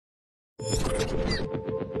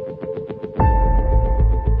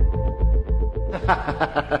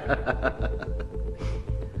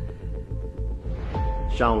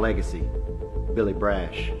Sean Legacy, Billy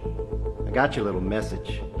Brash. I got your little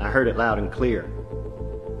message. I heard it loud and clear.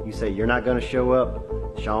 You say you're not going to show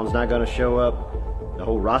up, Sean's not going to show up, the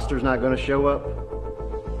whole roster's not going to show up.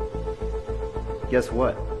 Guess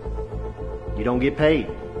what? You don't get paid.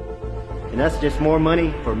 And that's just more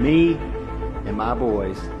money for me and my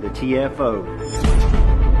boys, the TFO.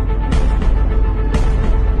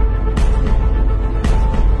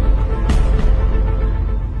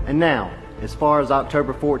 And now, as far as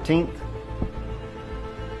October 14th,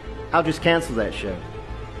 I'll just cancel that show.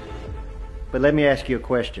 But let me ask you a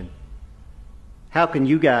question. How can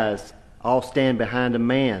you guys all stand behind a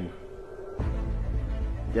man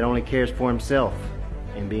that only cares for himself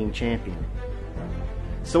and being champion?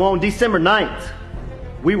 So on December 9th,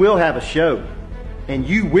 we will have a show, and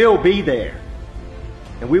you will be there.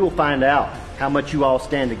 And we will find out how much you all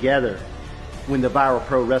stand together when the Viral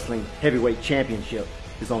Pro Wrestling Heavyweight Championship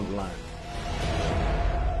is on the line.